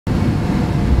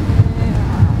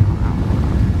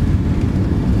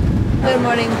Good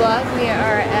morning vlog. We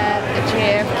are at a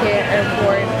JFK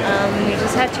airport. We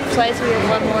just had 2 flights, we have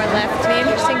 1 more left. The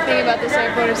interesting thing about this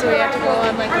airport is that we have to go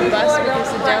on like a bus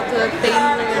because the Delta things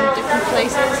are in different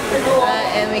places.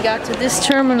 And we got to this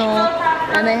terminal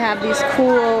and they have these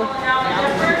cool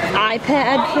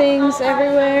iPad things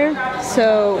everywhere.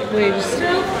 So we've just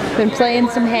been playing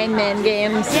some hangman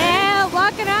games. Yeah,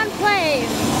 walking on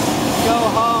planes. Go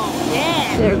home.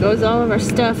 Yeah. There goes all of our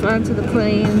stuff onto the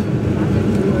plane.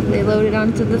 They load it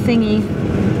onto the thingy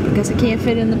because it can't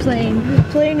fit in the plane. The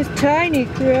plane is tiny,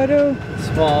 Corrado.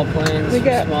 Small planes,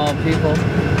 small people.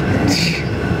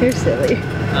 You're silly.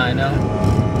 I know.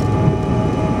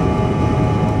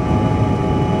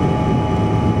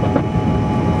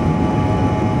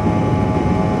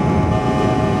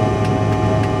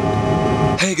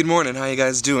 Hey, good morning. How you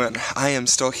guys doing? I am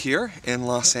still here in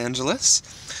Los Angeles,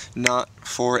 not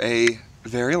for a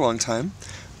very long time.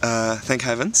 Thank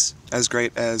heavens. As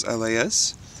great as LA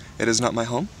is, it is not my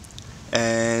home.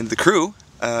 And the crew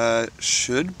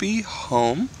should be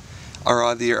home, or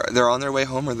either they're on their way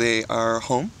home or they are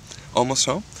home, almost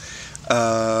home,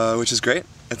 which is great.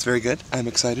 It's very good. I'm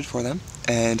excited for them,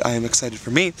 and I am excited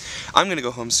for me. I'm gonna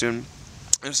go home soon.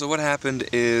 And so what happened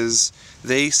is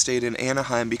they stayed in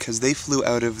Anaheim because they flew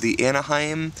out of the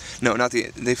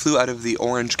they flew out of the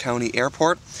Orange County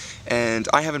Airport, and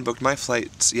I haven't booked my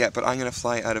flights yet, but I'm going to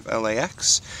fly out of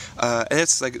LAX, and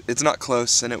it's not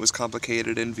close, and it was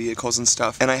complicated in vehicles and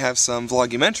stuff, and I have some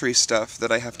Vlogumentary stuff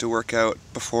that I have to work out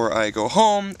before I go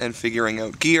home, and figuring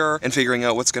out gear, and figuring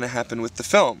out what's going to happen with the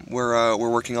film. We're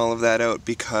working all of that out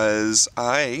because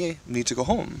I need to go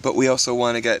home, but we also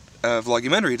want to get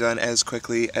Vlogumentary done as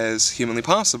quickly as humanly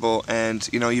possible, and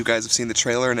you know, you guys have seen the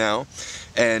trailer now,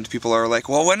 and people are like,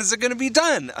 well, when is it going to be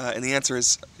done? And the answer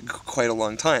is quite a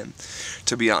long time,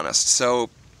 to be honest. So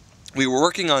we were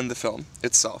working on the film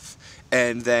itself,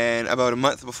 and then about a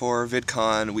month before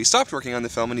VidCon, we stopped working on the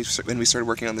film and we started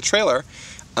working on the trailer.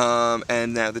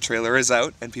 And now the trailer is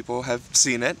out, and people have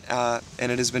seen it,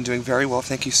 and it has been doing very well.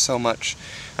 Thank you so much.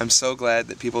 I'm so glad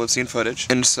that people have seen footage.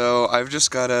 And so I've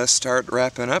just got to start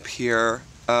wrapping up here,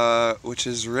 which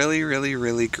is really, really,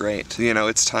 really great. You know,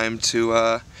 it's time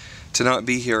to not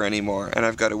be here anymore, and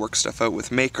I've got to work stuff out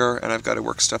with Maker, and I've got to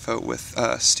work stuff out with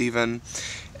Steven,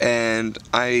 and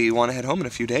I want to head home in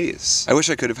a few days. I wish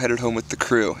I could have headed home with the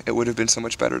crew. It would have been so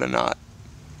much better to not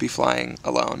be flying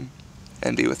alone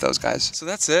and be with those guys. So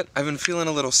that's it. I've been feeling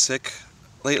a little sick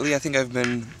lately. I think I've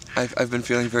been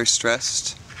feeling very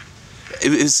stressed.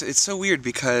 It's so weird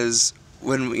because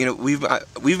when, you know,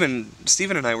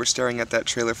 Steven and I were staring at that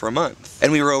trailer for a month,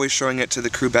 and we were always showing it to the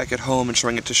crew back at home and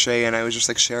showing it to Shay, and I was just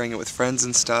like sharing it with friends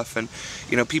and stuff, and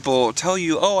you know, people tell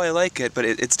you, oh, I like it, but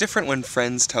it's different when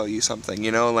friends tell you something,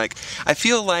 you know, like, I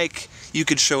feel like you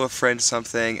could show a friend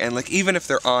something, and like, even if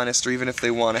they're honest, or even if they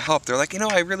want to help, they're like, you know,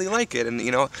 I really like it, and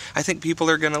you know, I think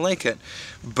people are gonna like it.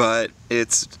 But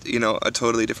it's, you know, a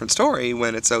totally different story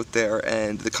when it's out there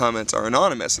and the comments are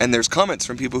anonymous. And there's comments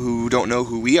from people who don't know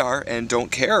who we are and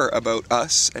don't care about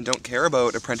us and don't care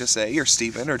about ApprenticeEh or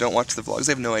Steven or don't watch the vlogs.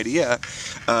 They have no idea.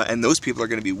 And those people are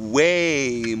going to be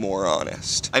way more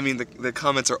honest. I mean, the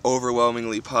comments are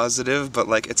overwhelmingly positive, but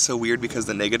like, it's so weird because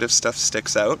the negative stuff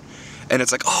sticks out. And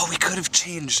it's like, oh, we could have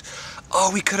changed.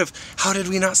 Oh, we could have. How did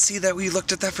we not see that? We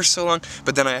looked at that for so long.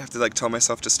 But then I have to like tell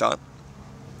myself to stop.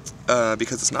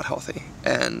 Because it's not healthy,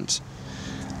 and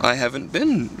I haven't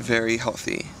been very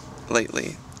healthy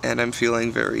lately, and I'm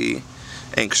feeling very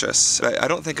anxious. I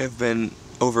don't think I've been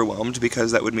overwhelmed,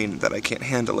 because that would mean that I can't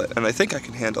handle it, and I think I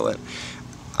can handle it.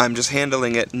 I'm just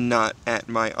handling it not at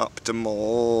my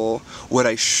optimal, what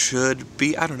I should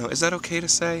be. I don't know, is that okay to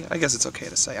say? I guess it's okay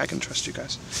to say. I can trust you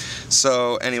guys.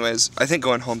 So anyways, I think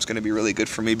going home's gonna be really good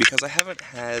for me, because I haven't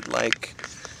had like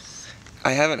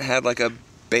a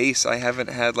base. I haven't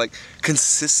had like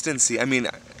consistency. I mean,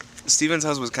 Steven's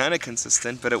house was kind of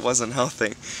consistent, but it wasn't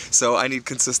healthy. So I need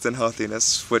consistent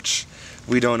healthiness, which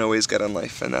we don't always get in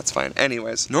life, and that's fine.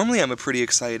 Anyways, normally I'm a pretty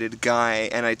excited guy,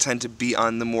 and I tend to be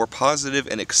on the more positive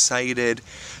and excited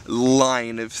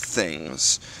line of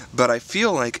things. But I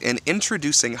feel like in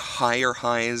introducing higher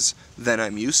highs than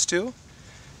I'm used to,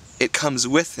 it comes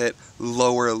with it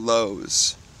lower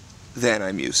lows than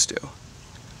I'm used to,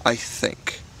 I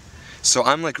think. So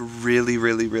I'm like really,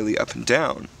 really, really up and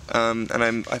down, and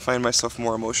I find myself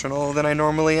more emotional than I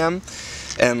normally am,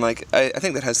 and like I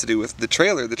think that has to do with the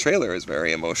trailer. The trailer is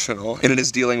very emotional, and it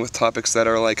is dealing with topics that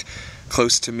are like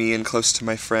close to me and close to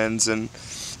my friends, and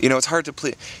you know, it's hard to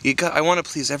please. I want to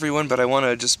please everyone, but I want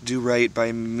to just do right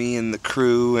by me and the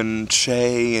crew and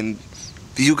Shay and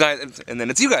you guys, and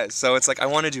then it's you guys. So it's like I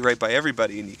want to do right by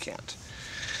everybody, and you can't.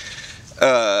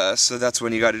 So that's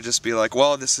when you gotta just be like,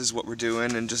 well, this is what we're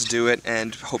doing, and just do it,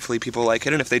 and hopefully people like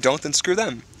it, and if they don't, then screw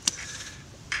them.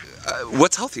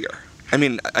 What's healthier? I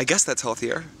mean, I guess that's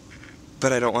healthier,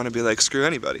 but I don't want to be like, screw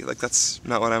anybody. Like, that's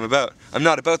not what I'm about. I'm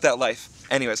not about that life.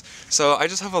 Anyways, so I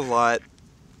just have a lot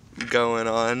going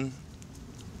on,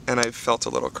 and I've felt a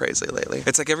little crazy lately.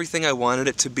 It's like everything I wanted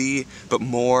it to be, but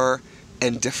more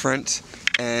and different,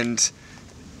 and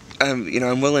you know,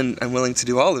 I'm willing to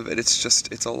do all of it. It's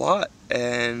just, it's a lot,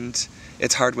 and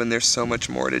it's hard when there's so much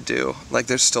more to do. Like,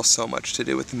 there's still so much to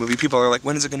do with the movie. People are like,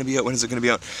 when is it gonna be out? When is it gonna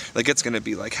be out? Like, it's gonna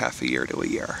be like half a year to a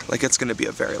year. Like, it's gonna be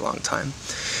a very long time.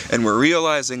 And we're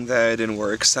realizing that, and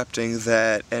we're accepting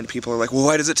that, and people are like, well,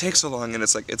 why does it take so long? And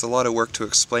it's like, it's a lot of work to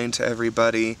explain to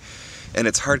everybody. And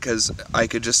it's hard because I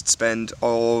could just spend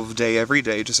all day, every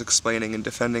day, just explaining and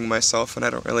defending myself, and I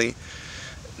don't really,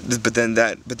 but then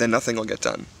nothing will get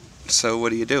done. So what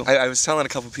do you do? I was telling a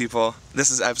couple people, this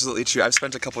is absolutely true. I've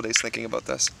spent a couple days thinking about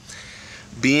this.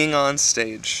 Being on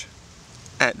stage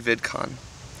at VidCon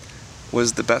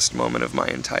was the best moment of my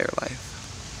entire life.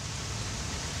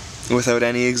 Without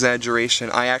any exaggeration.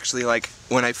 I actually, like,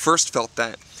 when I first felt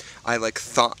that, I like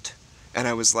thought, and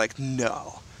I was like,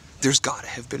 no, there's gotta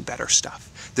have been better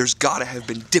stuff. There's gotta have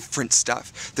been different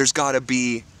stuff. There's gotta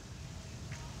be,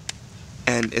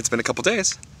 and it's been a couple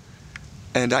days,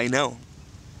 and I know.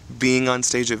 Being on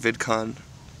stage at VidCon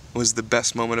was the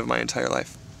best moment of my entire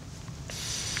life.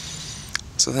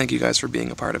 So thank you guys for being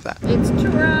a part of that. It's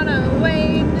Toronto,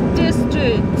 way in the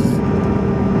distance.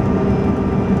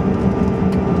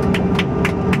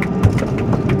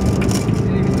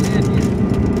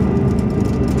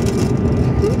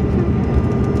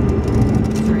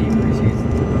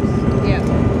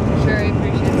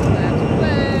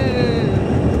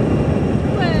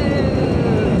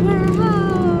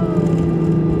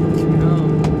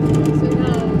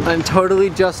 I'm totally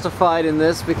justified in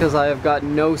this because I have got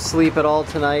no sleep at all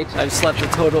tonight. I've slept a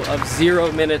total of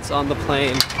 0 minutes on the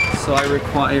plane, so I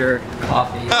require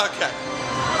coffee. Okay.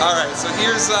 Alright, so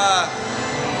here's,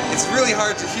 it's really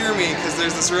hard to hear me because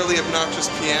there's this really obnoxious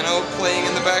piano playing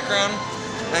in the background.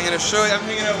 I'm gonna show you, I'm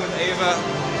hanging out with Ava.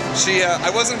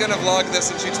 I wasn't gonna vlog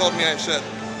this and she told me I should.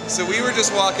 So we were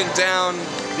just walking down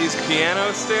these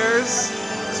piano stairs.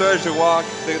 So as you walk,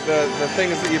 the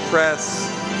things that you press,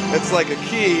 it's like a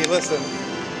key, listen.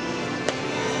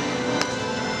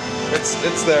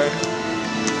 It's there.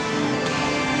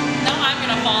 No, I'm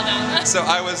gonna fall down this. So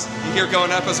you hear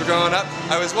going up as we're going up,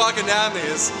 I was walking down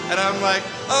these, and I'm like,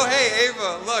 oh hey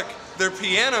Ava, look, they're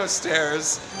piano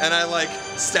stairs, and I like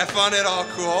step on it all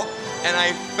cool, and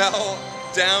I fell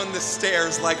down the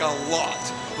stairs like a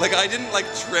lot. Like I didn't like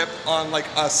trip on like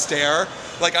a stair,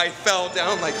 like I fell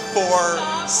down like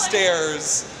 4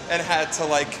 stairs and had to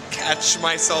like catch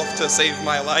myself to save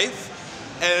my life.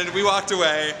 And we walked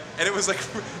away, and it was like,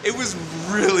 it was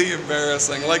really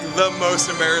embarrassing, like the most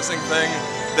embarrassing thing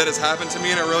that has happened to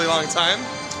me in a really long time.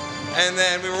 And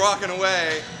then we were walking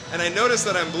away, and I noticed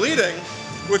that I'm bleeding,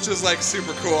 which was like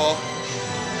super cool.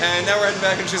 And now we're heading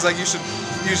back, and she's like, you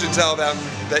should tell them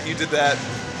that you did that.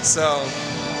 So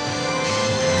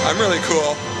I'm really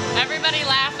cool. Everybody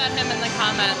laugh at him in the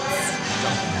comments.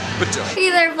 But don't. Hey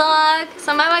there, vlog.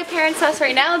 So I'm at my parents' house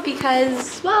right now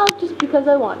because, well, just because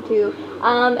I want to.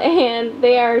 And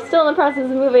they are still in the process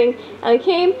of moving. And I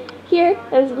came here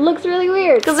and it looks really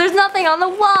weird because there's nothing on the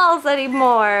walls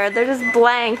anymore. They're just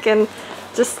blank and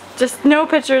just no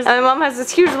pictures. And my mom has this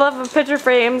huge love of picture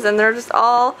frames and they're just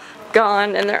all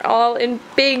gone and they're all in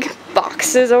big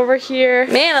boxes over here.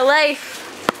 Man alive.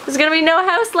 There's gonna be no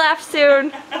house left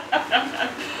soon.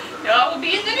 No, we'll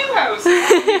be in the new house.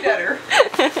 It'll be better.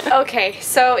 Okay,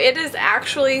 so it is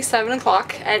actually 7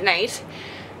 o'clock at night.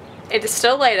 It is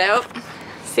still light out.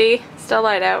 See? Still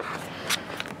light out.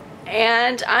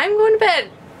 And I'm going to bed.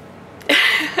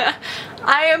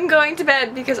 I am going to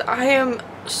bed because I am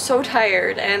so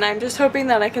tired and I'm just hoping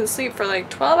that I can sleep for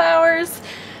like 12 hours.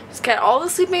 Just get all the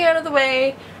sleeping out of the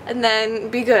way and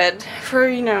then be good for,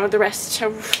 you know, the rest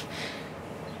of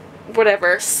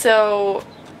whatever. So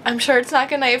I'm sure it's not a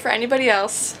good night for anybody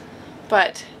else,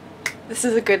 but this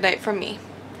is a good night for me.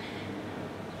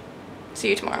 See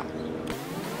you tomorrow.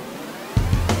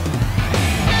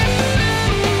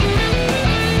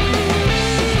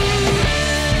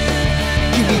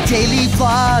 Give me daily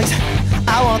vlogs,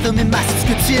 I want them in my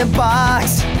subscription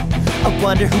box. I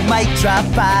wonder who might drop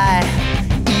by,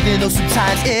 even though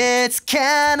sometimes it's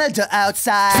Canada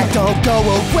outside. So don't go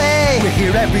away, we're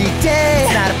here every day.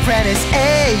 It's not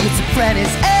ApprenticeEh, it's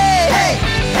ApprenticeEh. Hey,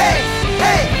 hey,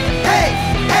 hey, hey,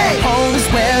 hey. Home is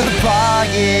where the vlog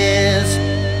is.